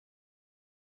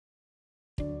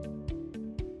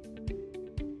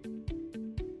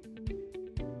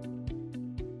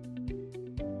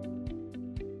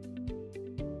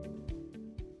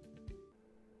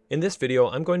In this video,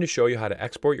 I'm going to show you how to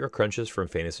export your crunches from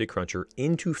FantasyCruncher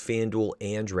into FanDuel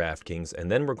and DraftKings,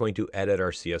 and then we're going to edit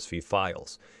our CSV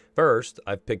files. First,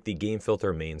 I've picked the game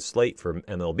filter main slate from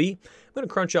MLB. I'm going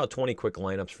to crunch out 20 quick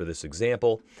lineups for this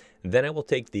example. Then I will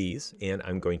take these and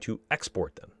I'm going to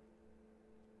export them.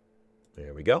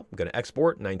 There we go. I'm going to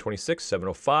export 926,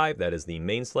 705. That is the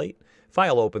main slate.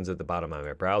 File opens at the bottom of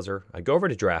my browser. I go over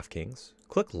to DraftKings,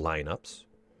 click Lineups.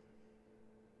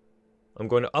 I'm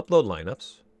going to upload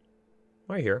lineups.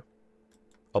 Right here.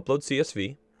 Upload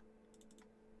CSV.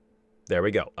 There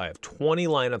we go. I have 20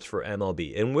 lineups for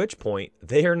MLB, in which point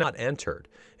they are not entered.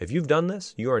 If you've done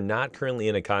this, you are not currently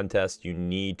in a contest. You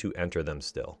need to enter them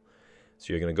still.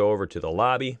 So you're going to go over to the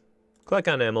lobby, click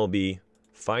on MLB,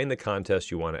 find the contest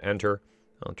you want to enter.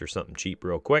 I'll enter something cheap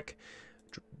real quick.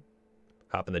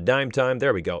 Hop in the dime time.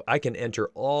 There we go. I can enter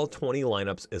all 20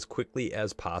 lineups as quickly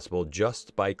as possible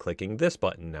just by clicking this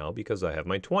button now because I have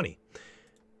my 20.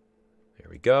 There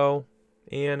we go.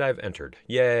 And I've entered.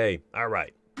 Yay. All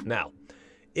right. Now,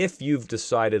 if you've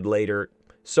decided later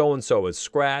so-and-so is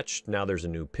scratched, now there's a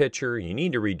new pitcher, you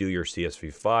need to redo your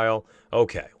CSV file.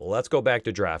 Okay, well, let's go back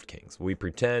to DraftKings. We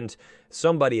pretend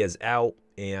somebody is out,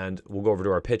 and we'll go over to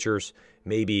our pitchers.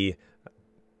 Maybe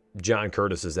John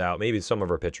Curtis is out. Maybe some of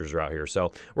our pitchers are out here.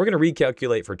 So we're going to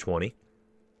recalculate for 20.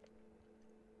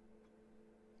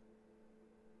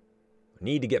 I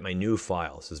need to get my new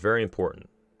file. This is very important.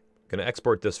 I'm going to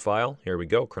export this file. Here we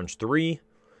go. Crunch 3.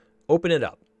 Open it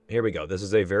up. Here we go. This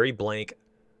is a very blank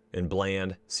and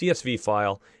bland CSV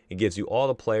file. It gives you all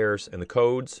the players and the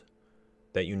codes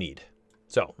that you need.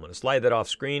 So I'm going to slide that off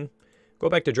screen. Go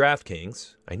back to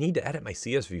DraftKings. I need to edit my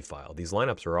CSV file. These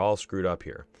lineups are all screwed up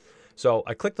here. So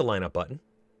I click the lineup button.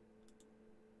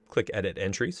 Click Edit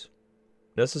Entries.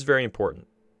 Now, this is very important.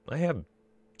 I have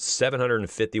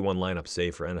 751 lineups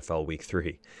saved for NFL Week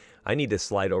 3. I need to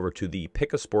slide over to the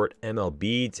Pick a Sport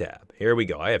MLB tab. Here we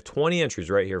go. I have 20 entries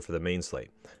right here for the main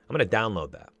slate. I'm going to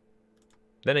download that.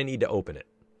 Then I need to open it.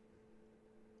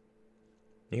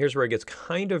 And here's where it gets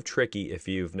kind of tricky if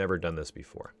you've never done this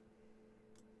before.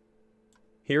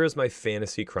 Here is my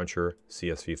FantasyCruncher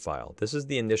CSV file. This is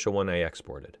the initial one I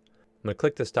exported. I'm going to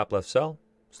click this top left cell,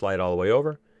 slide all the way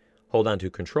over, hold on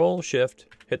to Control Shift,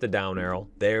 hit the down arrow.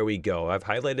 There we go. I've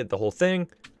highlighted the whole thing.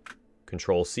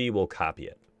 Control C will copy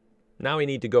it. Now I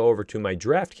need to go over to my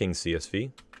DraftKings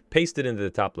CSV, paste it into the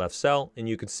top left cell, and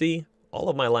you can see all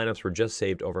of my lineups were just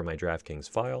saved over my DraftKings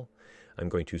file. I'm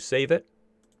going to save it.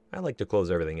 I like to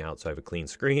close everything out so I have a clean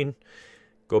screen.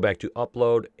 Go back to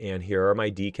upload, and here are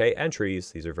my DK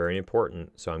entries. These are very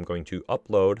important. So I'm going to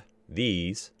upload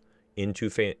these into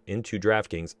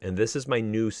DraftKings, and this is my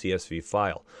new CSV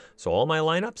file. So all my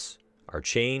lineups are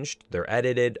changed. They're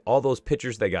edited. All those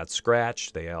pitchers that got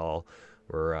scratched, they all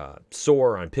were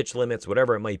sore on pitch limits,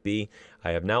 whatever it might be.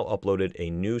 I have now uploaded a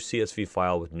new CSV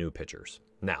file with new pitchers.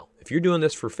 Now, if you're doing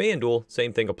this for FanDuel,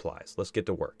 same thing applies. Let's get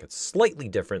to work. It's slightly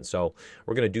different, so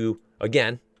we're going to do,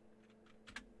 again,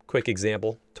 quick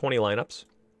example, 20 lineups.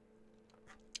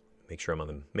 Make sure I'm on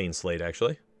the main slate,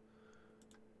 actually.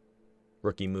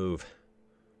 Rookie move.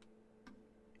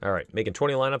 All right, making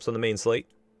 20 lineups on the main slate.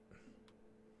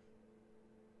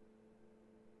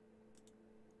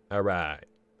 All right.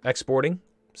 Exporting,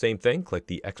 same thing. Click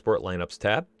the Export Lineups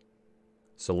tab.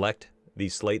 Select the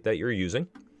slate that you're using.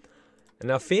 And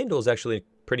now FanDuel is actually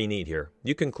pretty neat here.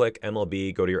 You can click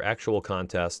MLB, go to your actual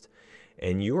contest,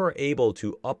 and you are able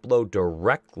to upload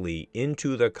directly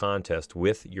into the contest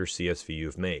with your CSV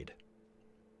you've made.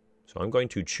 So I'm going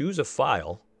to choose a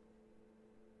file.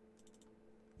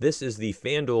 This is the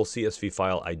FanDuel CSV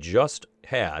file I just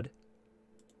had.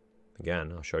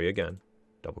 Again, I'll show you again.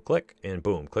 Double click and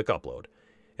boom, click upload.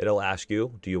 It'll ask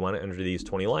you, do you want to enter these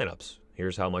 20 lineups?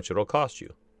 Here's how much it'll cost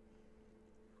you.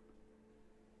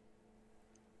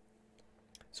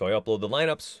 So I upload the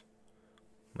lineups.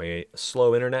 My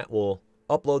slow internet will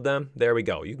upload them. There we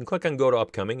go. You can click on Go to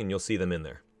Upcoming and you'll see them in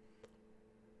there.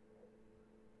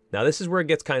 Now this is where it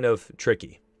gets kind of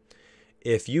tricky.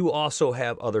 If you also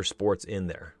have other sports in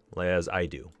there, as I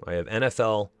do. I have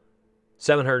NFL,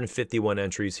 751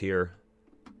 entries here,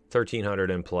 1,300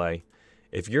 in play.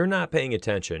 If you're not paying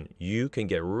attention, you can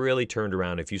get really turned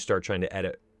around if you start trying to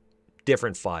edit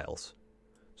different files.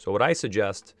 So what I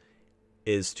suggest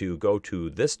is to go to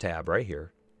this tab right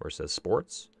here where it says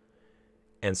Sports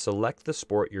and select the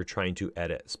sport you're trying to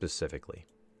edit specifically.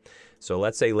 So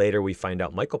let's say later we find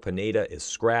out Michael Pineda is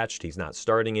scratched. He's not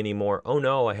starting anymore. Oh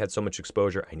no, I had so much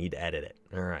exposure. I need to edit it.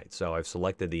 All right, so I've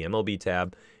selected the MLB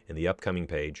tab in the upcoming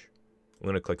page. I'm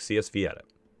going to click CSV Edit.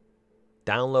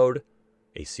 Download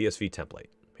a CSV template.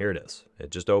 Here it is.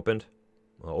 It just opened.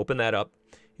 I'll open that up.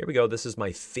 Here we go. This is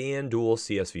my FanDuel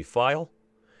CSV file.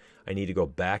 I need to go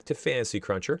back to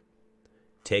FantasyCruncher,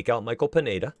 take out Michael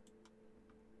Pineda.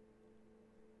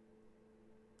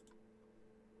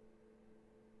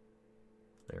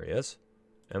 There he is.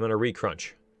 I'm going to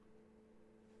recrunch.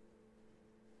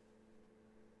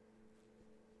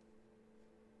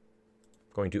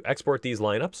 Going to export these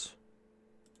lineups.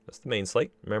 That's the main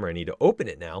slate. Remember, I need to open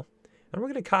it now. And we're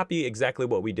going to copy exactly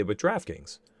what we did with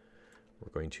DraftKings.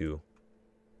 We're going to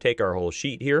take our whole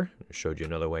sheet here. I showed you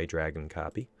another way, drag and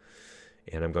copy.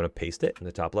 And I'm going to paste it in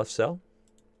the top left cell.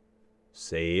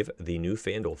 Save the new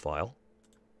FanDuel file.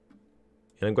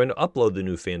 And I'm going to upload the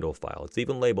new FanDuel file. It's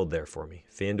even labeled there for me.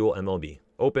 FanDuel MLB.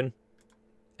 Open.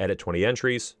 Edit 20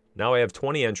 entries. Now I have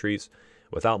 20 entries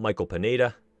without Michael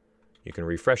Pineda. You can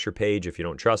refresh your page if you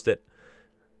don't trust it.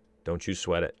 Don't you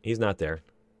sweat it. He's not there.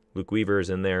 Luke Weaver is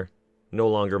in there. No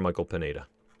longer Michael Pineda.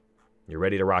 You're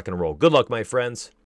ready to rock and roll. Good luck, my friends.